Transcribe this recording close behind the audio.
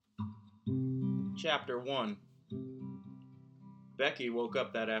Chapter 1. Becky woke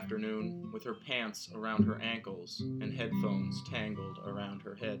up that afternoon with her pants around her ankles and headphones tangled around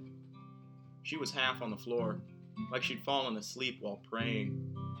her head. She was half on the floor, like she'd fallen asleep while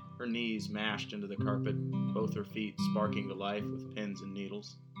praying, her knees mashed into the carpet, both her feet sparking to life with pins and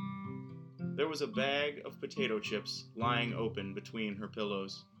needles. There was a bag of potato chips lying open between her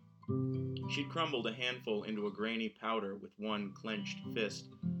pillows. She'd crumbled a handful into a grainy powder with one clenched fist,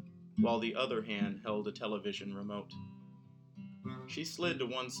 while the other hand held a television remote. She slid to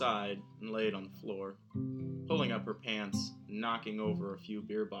one side and laid on the floor, pulling up her pants and knocking over a few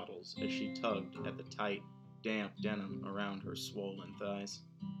beer bottles as she tugged at the tight, damp denim around her swollen thighs.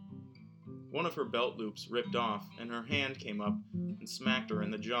 One of her belt loops ripped off and her hand came up and smacked her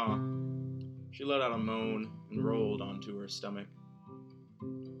in the jaw. She let out a moan and rolled onto her stomach.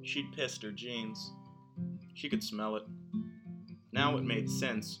 She'd pissed her jeans. She could smell it. Now it made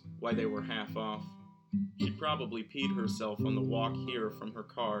sense why they were half off. She'd probably peed herself on the walk here from her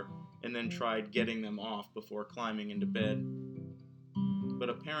car and then tried getting them off before climbing into bed. But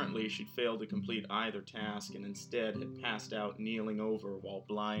apparently she'd failed to complete either task and instead had passed out kneeling over while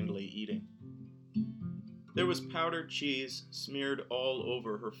blindly eating. There was powdered cheese smeared all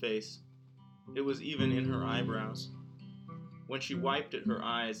over her face. It was even in her eyebrows. When she wiped at her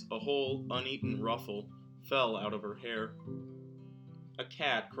eyes, a whole uneaten ruffle fell out of her hair. A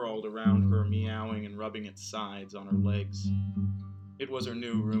cat crawled around her, meowing and rubbing its sides on her legs. It was her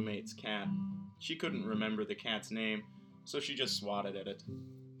new roommate's cat. She couldn't remember the cat's name, so she just swatted at it.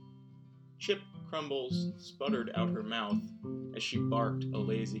 Chip Crumbles sputtered out her mouth as she barked a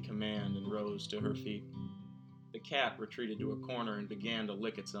lazy command and rose to her feet. The cat retreated to a corner and began to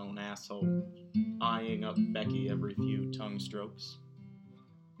lick its own asshole, eyeing up Becky every few tongue strokes.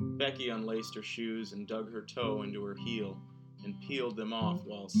 Becky unlaced her shoes and dug her toe into her heel and peeled them off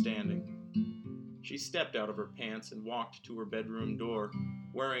while standing. She stepped out of her pants and walked to her bedroom door,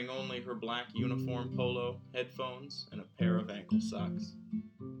 wearing only her black uniform polo, headphones, and a pair of ankle socks.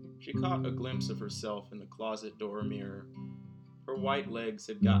 She caught a glimpse of herself in the closet door mirror. Her white legs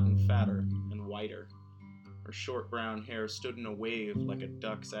had gotten fatter and whiter. Her short brown hair stood in a wave like a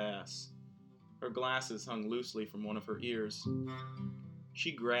duck's ass. Her glasses hung loosely from one of her ears.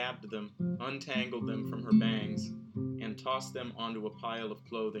 She grabbed them, untangled them from her bangs, and tossed them onto a pile of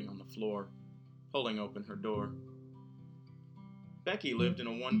clothing on the floor, pulling open her door. Becky lived in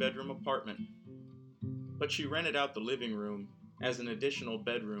a one-bedroom apartment, but she rented out the living room as an additional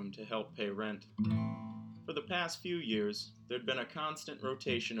bedroom to help pay rent. For the past few years, there'd been a constant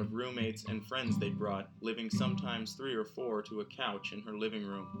rotation of roommates and friends they'd brought, living sometimes 3 or 4 to a couch in her living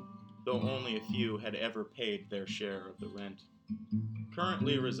room, though only a few had ever paid their share of the rent.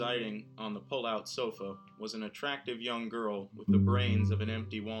 Currently residing on the pull-out sofa was an attractive young girl with the brains of an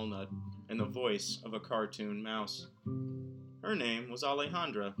empty walnut and the voice of a cartoon mouse. Her name was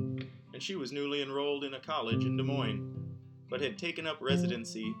Alejandra, and she was newly enrolled in a college in Des Moines, but had taken up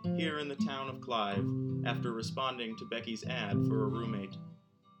residency here in the town of Clive after responding to Becky's ad for a roommate.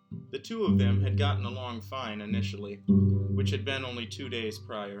 The two of them had gotten along fine initially, which had been only 2 days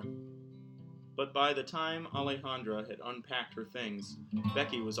prior. But by the time Alejandra had unpacked her things,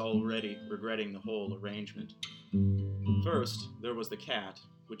 Becky was already regretting the whole arrangement. First, there was the cat,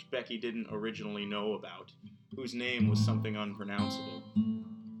 which Becky didn't originally know about, whose name was something unpronounceable.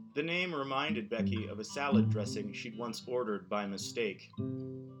 The name reminded Becky of a salad dressing she'd once ordered by mistake.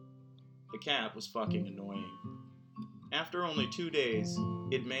 The cat was fucking annoying. After only 2 days,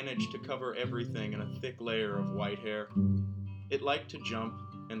 it managed to cover everything in a thick layer of white hair. It liked to jump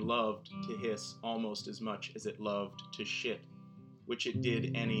and loved to hiss almost as much as it loved to shit, which it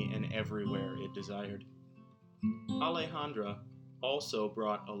did any and everywhere it desired. Alejandra also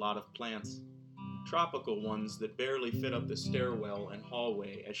brought a lot of plants, tropical ones that barely fit up the stairwell and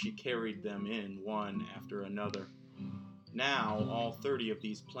hallway as she carried them in one after another. Now, all 30 of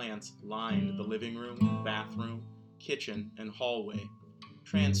these plants lined the living room, bathroom, kitchen, and hallway,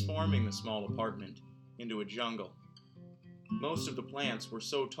 transforming the small apartment into a jungle. Most of the plants were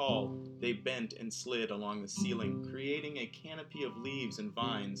so tall, they bent and slid along the ceiling, creating a canopy of leaves and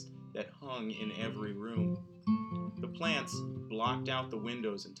vines that hung in every room. The plants blocked out the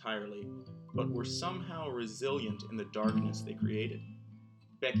windows entirely, but were somehow resilient in the darkness they created.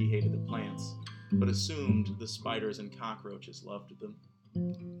 Becky hated the plants, but assumed the spiders and cockroaches loved them.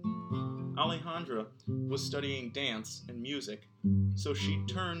 Alejandra was studying dance and music, so she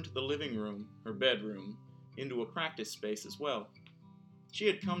turned the living room, her bedroom, into a practice space as well. She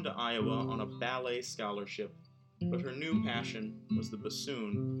had come to Iowa on a ballet scholarship, but her new passion was the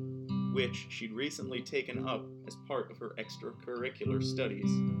bassoon, which she'd recently taken up as part of her extracurricular studies.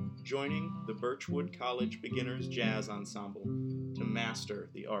 joining the Birchwood College Beginners Jazz Ensemble to master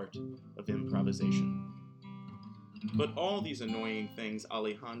the art of improvisation. But all these annoying things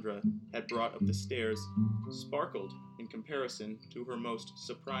Alejandra had brought up the stairs sparkled in comparison to her most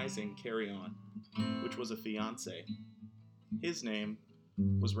surprising carry-on, which was a fiancé. His name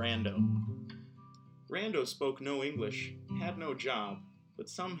was Rando. Rando spoke no English, had no job, but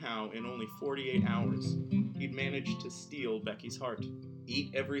somehow in only 48 hours, he'd managed to steal Becky's heart,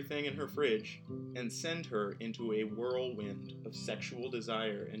 eat everything in her fridge, and send her into a whirlwind of sexual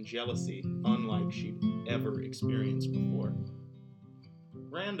desire and jealousy unlike she'd ever experienced before.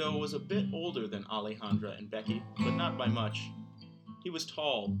 Rando was a bit older than Alejandra and Becky, but not by much. He was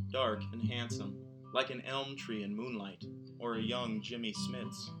tall, dark, and handsome, like an elm tree in moonlight, or a young Jimmy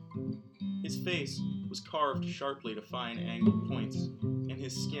Smits. His face was carved sharply to fine angled points, and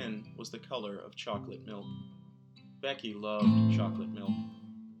his skin was the color of chocolate milk. Becky loved chocolate milk.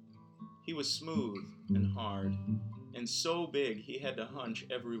 He was smooth and hard, and so big he had to hunch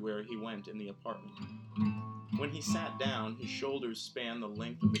everywhere he went in the apartment. When he sat down, his shoulders spanned the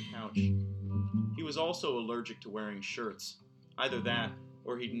length of the couch. He was also allergic to wearing shirts, either that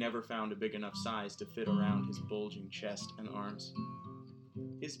or he'd never found a big enough size to fit around his bulging chest and arms.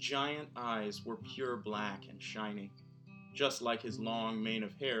 His giant eyes were pure black and shiny, just like his long mane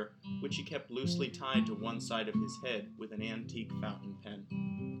of hair, which he kept loosely tied to one side of his head with an antique fountain pen.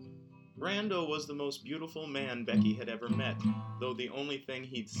 Rando was the most beautiful man Becky had ever met, though the only thing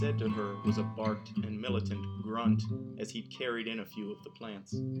he'd said to her was a barked and militant grunt as he'd carried in a few of the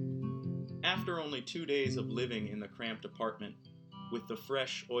plants. After only 2 days of living in the cramped apartment, with the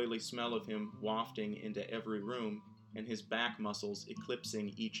fresh, oily smell of him wafting into every room, and his back muscles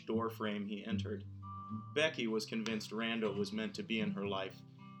eclipsing each door frame he entered, Becky was convinced Rando was meant to be in her life,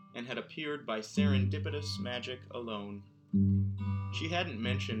 and had appeared by serendipitous magic alone. She hadn't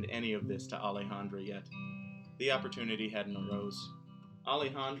mentioned any of this to Alejandra yet. The opportunity hadn't arose.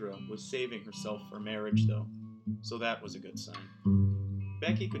 Alejandra was saving herself for marriage, though, so that was a good sign.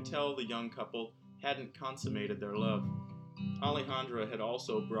 Becky could tell the young couple hadn't consummated their love. Alejandra had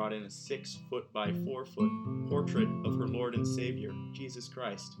also brought in a 6-foot by 4-foot portrait of her Lord and Savior, Jesus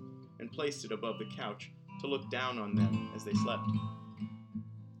Christ, and placed it above the couch to look down on them as they slept.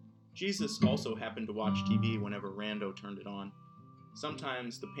 Jesus also happened to watch TV whenever Rando turned it on.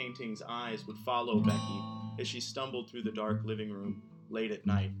 Sometimes the painting's eyes would follow Becky as she stumbled through the dark living room late at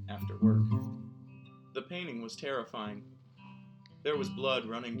night after work. The painting was terrifying. There was blood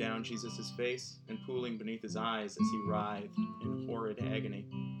running down Jesus' face and pooling beneath his eyes as he writhed in horrid agony.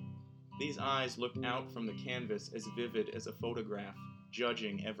 These eyes looked out from the canvas as vivid as a photograph,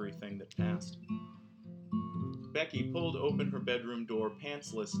 judging everything that passed. Becky pulled open her bedroom door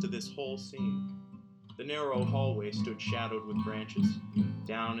pantsless to this whole scene. The narrow hallway stood shadowed with branches.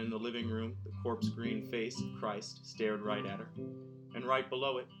 Down in the living room, the corpse-green face of Christ stared right at her. And right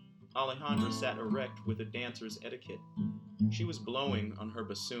below it, Alejandra sat erect with a dancer's etiquette. She was blowing on her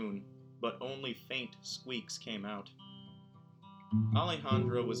bassoon, but only faint squeaks came out.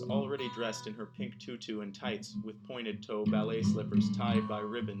 Alejandra was already dressed in her pink tutu and tights with pointed-toe ballet slippers tied by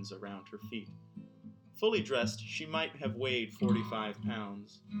ribbons around her feet. Fully dressed, she might have weighed 45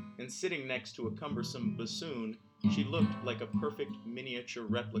 pounds, and sitting next to a cumbersome bassoon, she looked like a perfect miniature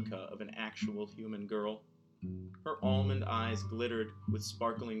replica of an actual human girl. Her almond eyes glittered with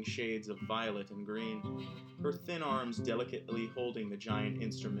sparkling shades of violet and green, her thin arms delicately holding the giant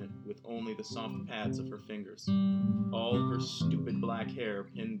instrument with only the soft pads of her fingers, all her stupid black hair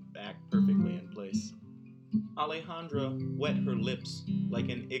pinned back perfectly in place. Alejandra wet her lips like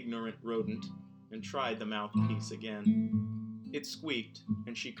an ignorant rodent and tried the mouthpiece again. It squeaked,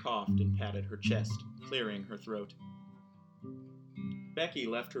 and she coughed and patted her chest, clearing her throat. Becky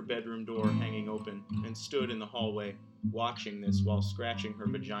left her bedroom door hanging open and stood in the hallway, watching this while scratching her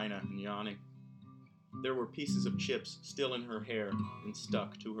vagina and yawning. There were pieces of chips still in her hair and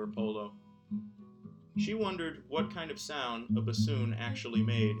stuck to her polo. She wondered what kind of sound a bassoon actually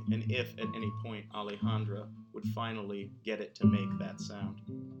made and if at any point Alejandra would finally get it to make that sound.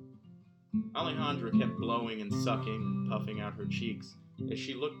 Alejandra kept blowing and sucking and puffing out her cheeks as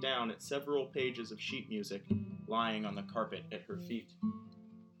she looked down at several pages of sheet music lying on the carpet at her feet.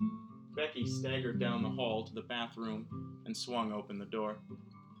 Becky staggered down the hall to the bathroom and swung open the door.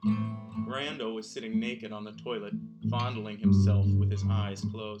 Rando was sitting naked on the toilet, fondling himself with his eyes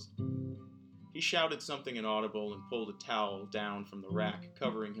closed. He shouted something inaudible and pulled a towel down from the rack,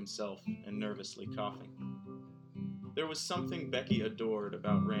 covering himself and nervously coughing. There was something Becky adored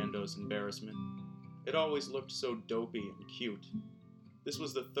about Rando's embarrassment. It always looked so dopey and cute. This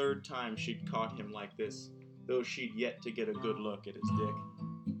was the third time she'd caught him like this, though she'd yet to get a good look at his dick.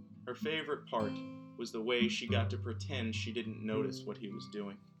 Her favorite part was the way she got to pretend she didn't notice what he was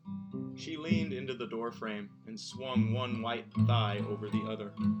doing. She leaned into the doorframe and swung one white thigh over the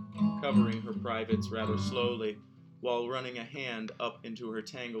other, covering her privates rather slowly while running a hand up into her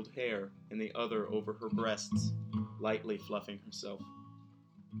tangled hair and the other over her breasts, lightly fluffing herself.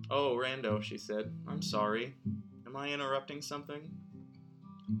 "Oh, Rando," she said, "I'm sorry. Am I interrupting something?"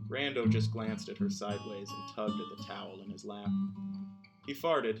 Rando just glanced at her sideways and tugged at the towel in his lap. He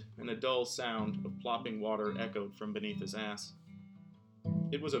farted, and a dull sound of plopping water echoed from beneath his ass.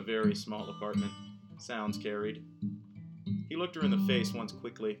 It was a very small apartment, sounds carried. He looked her in the face once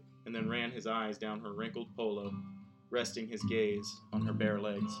quickly, and then ran his eyes down her wrinkled polo, resting his gaze on her bare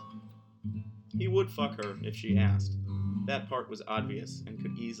legs. He would fuck her if she asked. That part was obvious and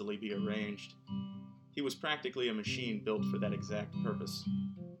could easily be arranged. He was practically a machine built for that exact purpose.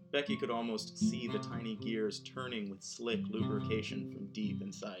 Becky could almost see the tiny gears turning with slick lubrication from deep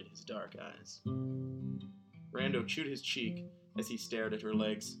inside his dark eyes. Rando chewed his cheek as he stared at her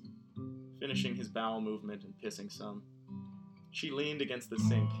legs, finishing his bowel movement and pissing some. She leaned against the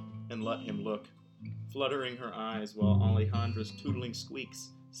sink and let him look, fluttering her eyes while Alejandra's tootling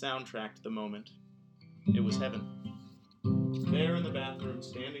squeaks soundtracked the moment. It was heaven. There in the bathroom,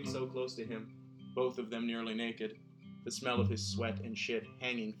 standing so close to him, both of them nearly naked, the smell of his sweat and shit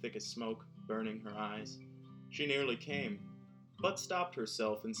hanging thick as smoke, burning her eyes. She nearly came, but stopped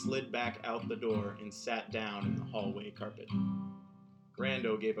herself and slid back out the door and sat down in the hallway carpet.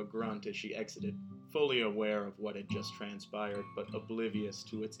 Rando gave a grunt as she exited, fully aware of what had just transpired, but oblivious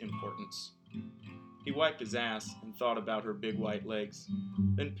to its importance. He wiped his ass and thought about her big white legs,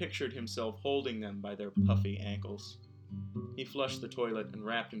 then pictured himself holding them by their puffy ankles. He flushed the toilet and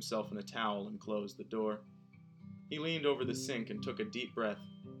wrapped himself in a towel and closed the door. He leaned over the sink and took a deep breath,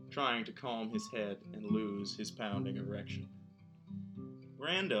 trying to calm his head and lose his pounding erection.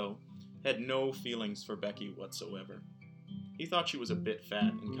 Rando had no feelings for Becky whatsoever. He thought she was a bit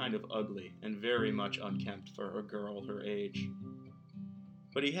fat and kind of ugly and very much unkempt for a girl her age.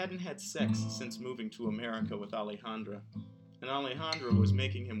 But he hadn't had sex since moving to America with Alejandra, and Alejandra was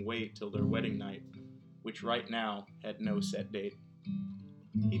making him wait till their wedding night, which right now had no set date.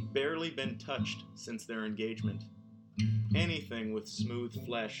 He'd barely been touched since their engagement. Anything with smooth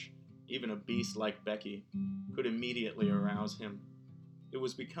flesh, even a beast like Becky, could immediately arouse him. It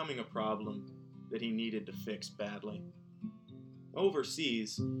was becoming a problem that he needed to fix badly.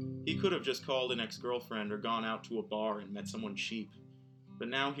 Overseas, he could have just called an ex-girlfriend or gone out to a bar and met someone cheap. But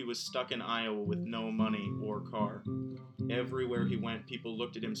now he was stuck in Iowa with no money or car. Everywhere he went, people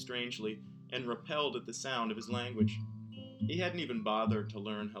looked at him strangely and repelled at the sound of his language. He hadn't even bothered to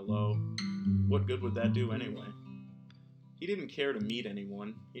learn hello. What good would that do anyway? He didn't care to meet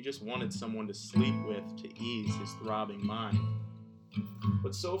anyone. He just wanted someone to sleep with to ease his throbbing mind.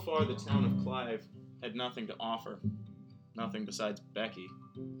 But so far, the town of Clive had nothing to offer. Nothing besides Becky.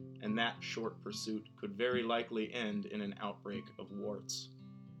 And that short pursuit could very likely end in an outbreak of warts.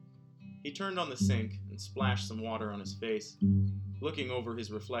 He turned on the sink and splashed some water on his face, looking over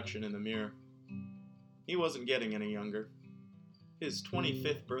his reflection in the mirror. He wasn't getting any younger. His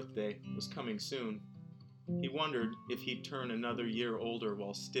 25th birthday was coming soon. He wondered if he'd turn another year older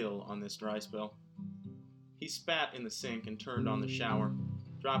while still on this dry spell. He spat in the sink and turned on the shower,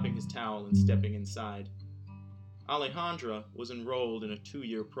 dropping his towel and stepping inside. Alejandra was enrolled in a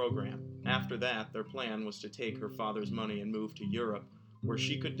 2-year program. After that, their plan was to take her father's money and move to Europe, where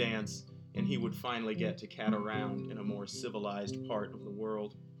she could dance and he would finally get to cat around in a more civilized part of the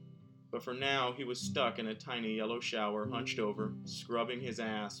world. But for now, he was stuck in a tiny yellow shower, hunched over, scrubbing his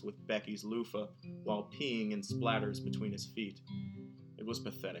ass with Becky's loofah while peeing in splatters between his feet. It was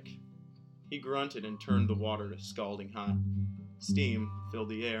pathetic. He grunted and turned the water to scalding hot. Steam filled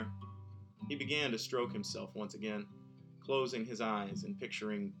the air. He began to stroke himself once again, closing his eyes and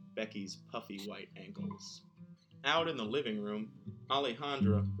picturing Becky's puffy white ankles. Out in the living room,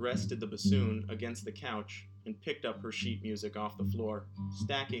 Alejandra rested the bassoon against the couch and picked up her sheet music off the floor,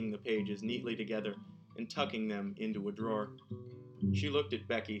 stacking the pages neatly together and tucking them into a drawer. She looked at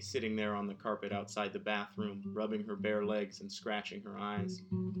Becky sitting there on the carpet outside the bathroom, rubbing her bare legs and scratching her eyes.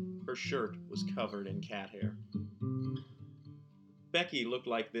 Her shirt was covered in cat hair. Becky looked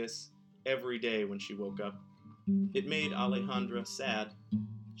like this every day when she woke up. It made Alejandra sad.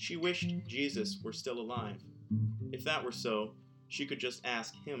 She wished Jesus were still alive. If that were so, she could just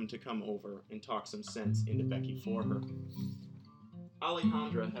ask him to come over and talk some sense into Becky for her.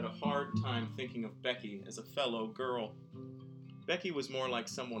 Alejandra had a hard time thinking of Becky as a fellow girl. Becky was more like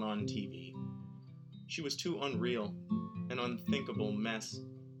someone on TV. She was too unreal, an unthinkable mess.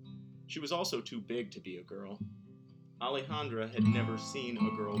 She was also too big to be a girl. Alejandra had never seen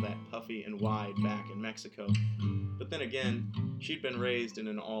a girl that puffy and wide back in Mexico. But then again, she'd been raised in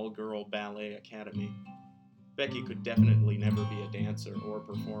an all-girl ballet academy. Becky could definitely never be a dancer or a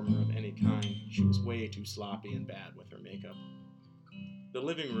performer of any kind. She was way too sloppy and bad with her makeup. The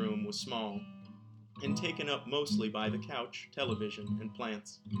living room was small and taken up mostly by the couch, television, and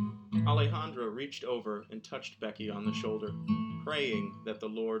plants. Alejandra reached over and touched Becky on the shoulder, praying that the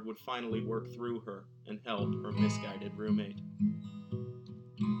Lord would finally work through her and help her misguided roommate.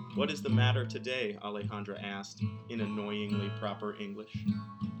 "What is the matter today?" Alejandra asked, in annoyingly proper English.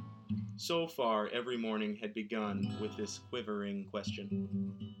 So far, every morning had begun with this quivering question.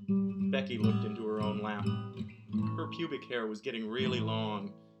 Becky looked into her own lap. Her pubic hair was getting really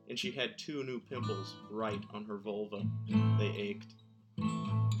long, and she had 2 new pimples right on her vulva. They ached.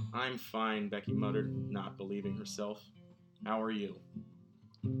 "I'm fine," Becky muttered, not believing herself. "How are you?"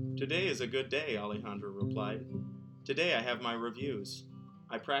 "Today is a good day," Alejandra replied. "Today I have my reviews.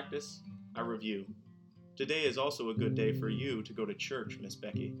 I practice, I review. Today is also a good day for you to go to church, Miss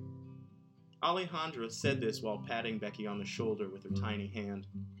Becky." Alejandra said this while patting Becky on the shoulder with her tiny hand.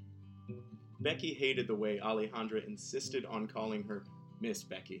 Becky hated the way Alejandra insisted on calling her Miss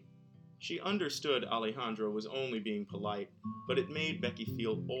Becky. She understood Alejandra was only being polite, but it made Becky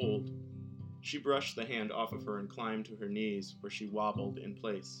feel old. She brushed the hand off of her and climbed to her knees, where she wobbled in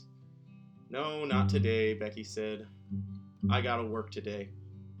place. "No, not today," Becky said. "I gotta work today.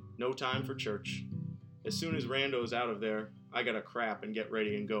 No time for church. As soon as Rando's out of there, I gotta crap and get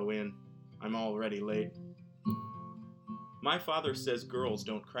ready and go in. I'm already late." "My father says girls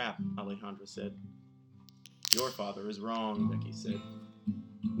don't crap," Alejandra said. "Your father is wrong," Becky said.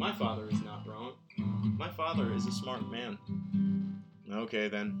 "My father is not wrong. My father is a smart man." "Okay,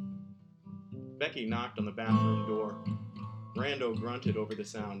 then." Becky knocked on the bathroom door. Rando grunted over the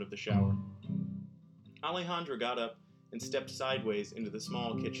sound of the shower. Alejandra got up and stepped sideways into the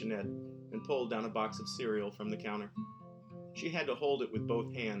small kitchenette and pulled down a box of cereal from the counter. She had to hold it with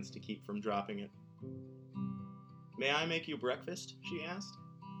both hands to keep from dropping it. "May I make you breakfast?" she asked.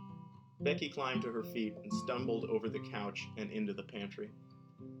 Becky climbed to her feet and stumbled over the couch and into the pantry.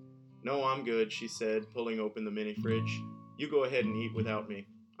 "No, I'm good," she said, pulling open the mini fridge. "You go ahead and eat without me.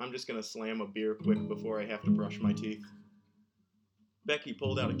 I'm just gonna slam a beer quick before I have to brush my teeth." Becky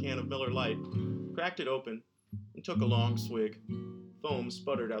pulled out a can of Miller Lite, cracked it open, and took a long swig. Foam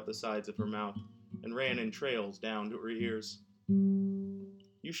sputtered out the sides of her mouth and ran in trails down to her ears.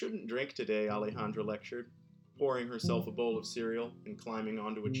 "You shouldn't drink today," Alejandra lectured, pouring herself a bowl of cereal and climbing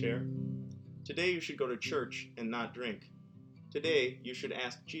onto a chair. "Today you should go to church and not drink. Today you should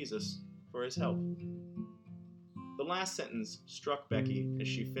ask Jesus for his help." The last sentence struck Becky as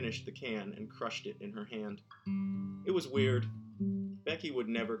she finished the can and crushed it in her hand. It was weird. Becky would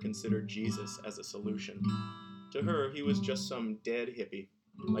never consider Jesus as a solution. To her, he was just some dead hippie,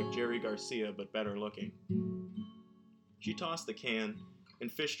 like Jerry Garcia but better looking. She tossed the can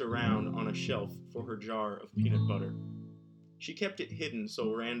and fished around on a shelf for her jar of peanut butter. She kept it hidden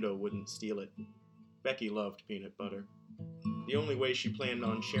so Rando wouldn't steal it. Becky loved peanut butter. The only way she planned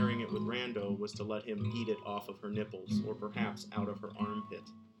on sharing it with Rando was to let him eat it off of her nipples or perhaps out of her armpit.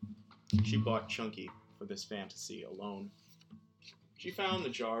 She bought Chunky for this fantasy alone. She found the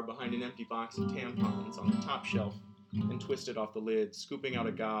jar behind an empty box of tampons on the top shelf and twisted off the lid, scooping out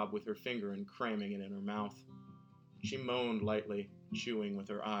a gob with her finger and cramming it in her mouth. She moaned lightly, chewing with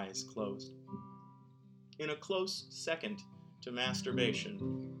her eyes closed. In a close second to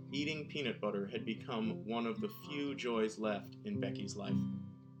masturbation, eating peanut butter had become one of the few joys left in Becky's life.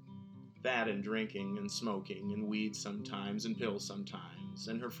 That and drinking and smoking and weed sometimes and pills sometimes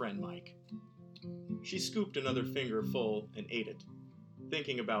and her friend Mike. She scooped another finger full and ate it,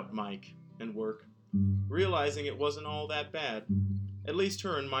 thinking about Mike and work, realizing it wasn't all that bad. At least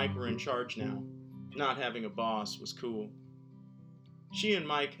her and Mike were in charge now. Not having a boss was cool. She and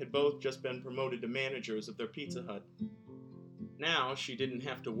Mike had both just been promoted to managers of their Pizza Hut. Now she didn't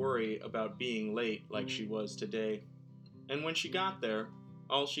have to worry about being late like she was today. And when she got there,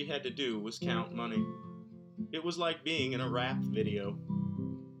 all she had to do was count money. It was like being in a rap video.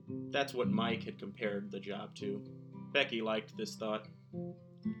 That's what Mike had compared the job to. Becky liked this thought.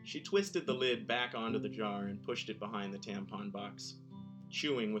 She twisted the lid back onto the jar and pushed it behind the tampon box,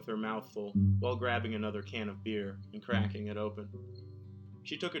 chewing with her mouth full while grabbing another can of beer and cracking it open.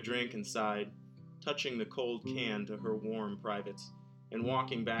 She took a drink and sighed, touching the cold can to her warm privates and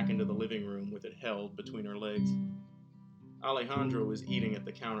walking back into the living room with it held between her legs. Alejandra was eating at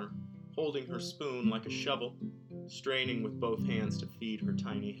the counter, holding her spoon like a shovel, straining with both hands to feed her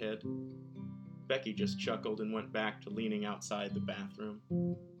tiny head. Becky just chuckled and went back to leaning outside the bathroom.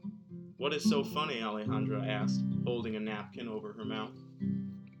 "What is so funny?" Alejandra asked, holding a napkin over her mouth.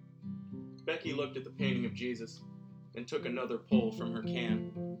 Becky looked at the painting of Jesus and took another pull from her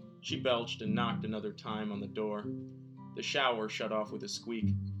can. She belched and knocked another time on the door. The shower shut off with a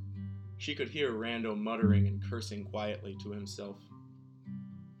squeak. She could hear Rando muttering and cursing quietly to himself.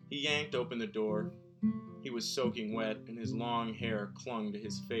 He yanked open the door. He was soaking wet, and his long hair clung to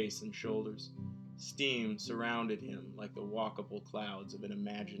his face and shoulders. Steam surrounded him like the walkable clouds of an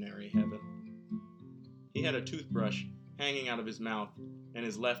imaginary heaven. He had a toothbrush hanging out of his mouth, and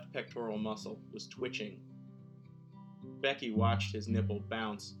his left pectoral muscle was twitching. Becky watched his nipple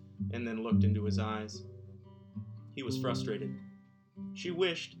bounce and then looked into his eyes. He was frustrated. She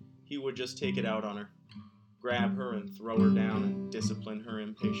wished he would just take it out on her, grab her and throw her down and discipline her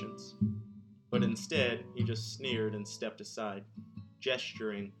impatience. But instead, he just sneered and stepped aside,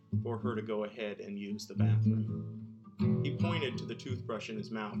 gesturing for her to go ahead and use the bathroom. He pointed to the toothbrush in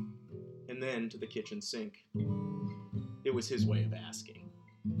his mouth, and then to the kitchen sink. It was his way of asking.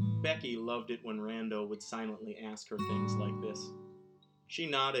 Becky loved it when Rando would silently ask her things like this. She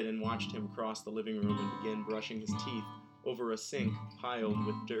nodded and watched him cross the living room and begin brushing his teeth over a sink piled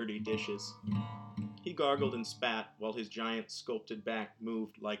with dirty dishes. He gargled and spat while his giant sculpted back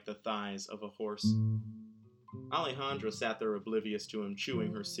moved like the thighs of a horse. Alejandra sat there oblivious to him,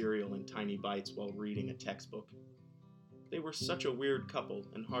 chewing her cereal in tiny bites while reading a textbook. They were such a weird couple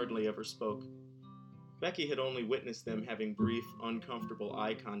and hardly ever spoke. Becky had only witnessed them having brief, uncomfortable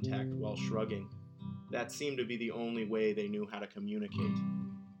eye contact while shrugging. That seemed to be the only way they knew how to communicate.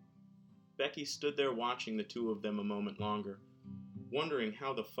 Becky stood there watching the two of them a moment longer, wondering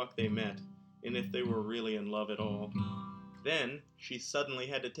how the fuck they met, and if they were really in love at all. Then, she suddenly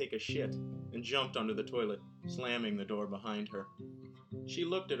had to take a shit, and jumped onto the toilet, slamming the door behind her. She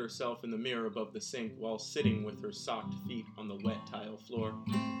looked at herself in the mirror above the sink while sitting with her socked feet on the wet tile floor.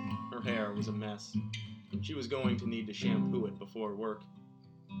 Her hair was a mess. She was going to need to shampoo it before work.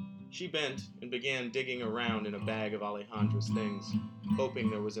 She bent and began digging around in a bag of Alejandra's things, hoping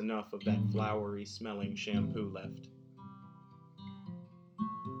there was enough of that flowery-smelling shampoo left.